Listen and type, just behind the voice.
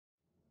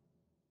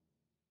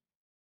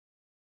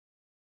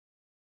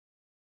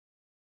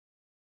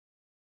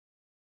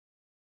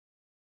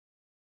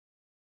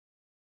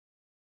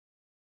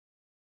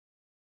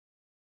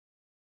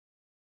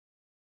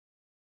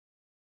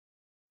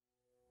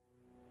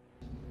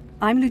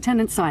I'm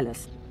Lieutenant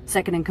Silas,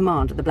 second in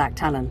command at the Black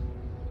Talon.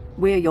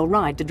 We're your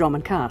ride to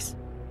Drummond Cass.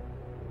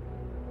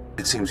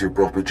 It seems you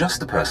brought me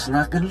just the person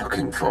I've been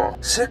looking for.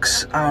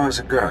 6 hours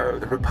ago,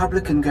 the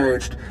Republic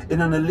engaged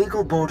in an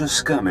illegal border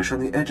skirmish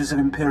on the edges of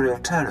Imperial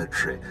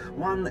territory.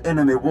 One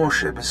enemy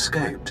warship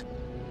escaped.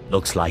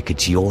 Looks like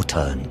it's your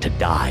turn to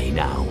die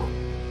now.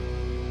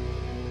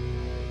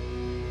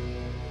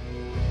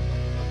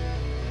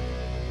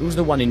 Who's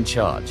the one in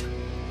charge?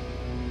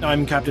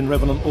 I'm Captain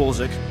Revenant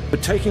Orzik,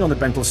 but taking on the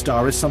Bental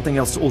Star is something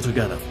else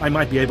altogether. I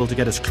might be able to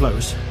get us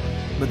close,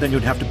 but then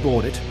you'd have to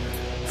board it,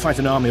 fight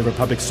an army of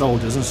Republic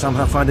soldiers, and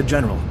somehow find a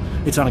general.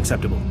 It's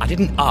unacceptable. I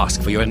didn't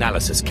ask for your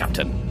analysis,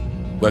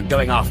 Captain. We're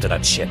going after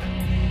that ship.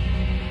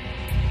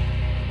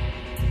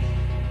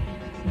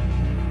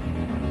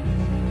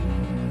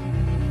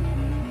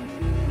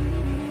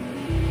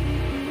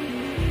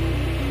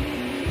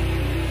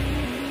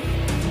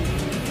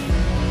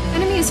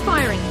 Enemy is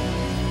firing.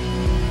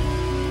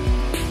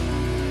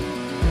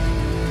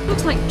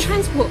 Looks like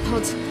transport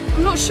pods.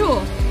 I'm not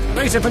sure.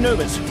 Evasive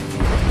maneuvers.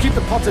 Keep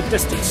the pods at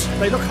distance.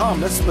 They look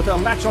harmless, but they'll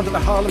latch onto the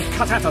hull and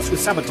cut at us with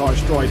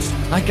sabotage droids.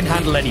 I can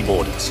handle any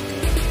boarders.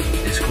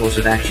 This course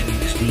of action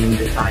is deemed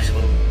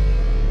advisable.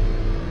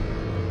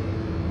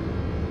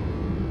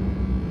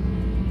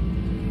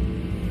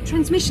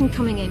 Transmission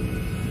coming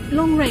in.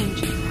 Long range.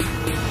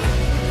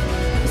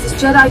 This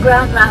is Jedi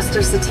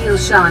Grandmaster Satil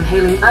Shan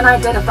hailing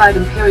unidentified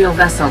Imperial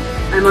vessel.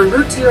 I'm en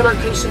route to your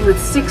location with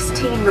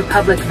 16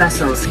 Republic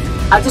vessels.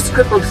 I just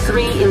crippled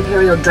 3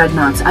 Imperial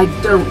dreadnoughts. I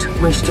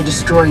don't wish to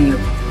destroy you.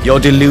 You're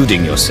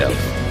deluding yourself.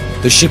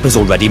 The ship is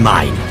already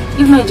mine.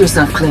 You've made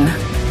yourself clear.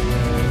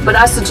 But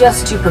I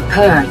suggest you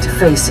prepare to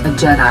face a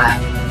Jedi.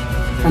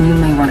 And you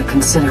may want to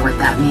consider what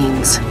that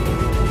means.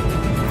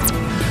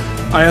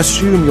 I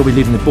assume you'll be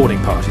leading the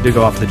boarding party to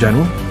go after the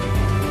general?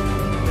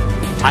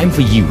 Time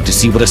for you to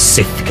see what a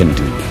Sith can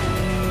do.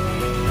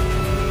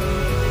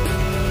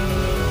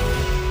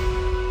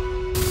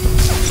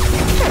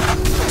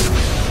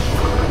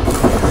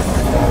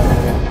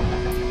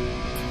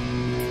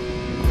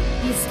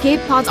 The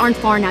escape pods aren't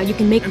far now. You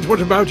can make... And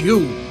what about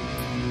you?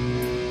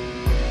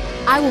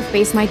 I will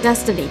face my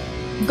destiny.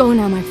 Go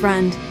now, my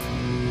friend.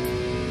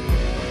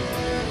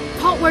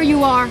 Halt where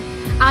you are.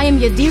 I am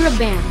Yadira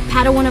Ban,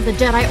 Padawan of the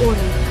Jedi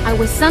Order. I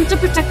was sent to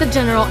protect the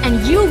General,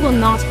 and you will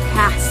not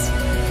pass.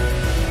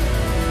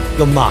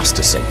 Your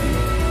master sent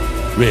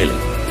you. Really?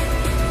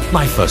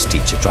 My first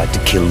teacher tried to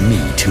kill me,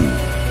 too.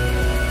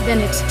 Then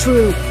it's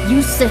true.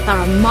 You Sith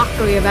are a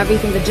mockery of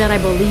everything the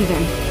Jedi believe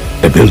in.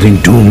 They're building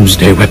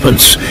doomsday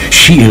weapons,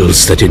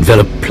 shields that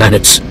envelop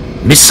planets,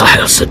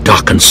 missiles that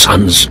darken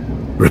suns.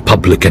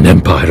 Republic and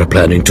Empire are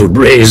planning to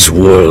raise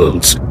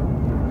worlds,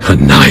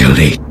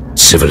 annihilate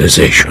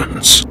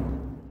civilizations.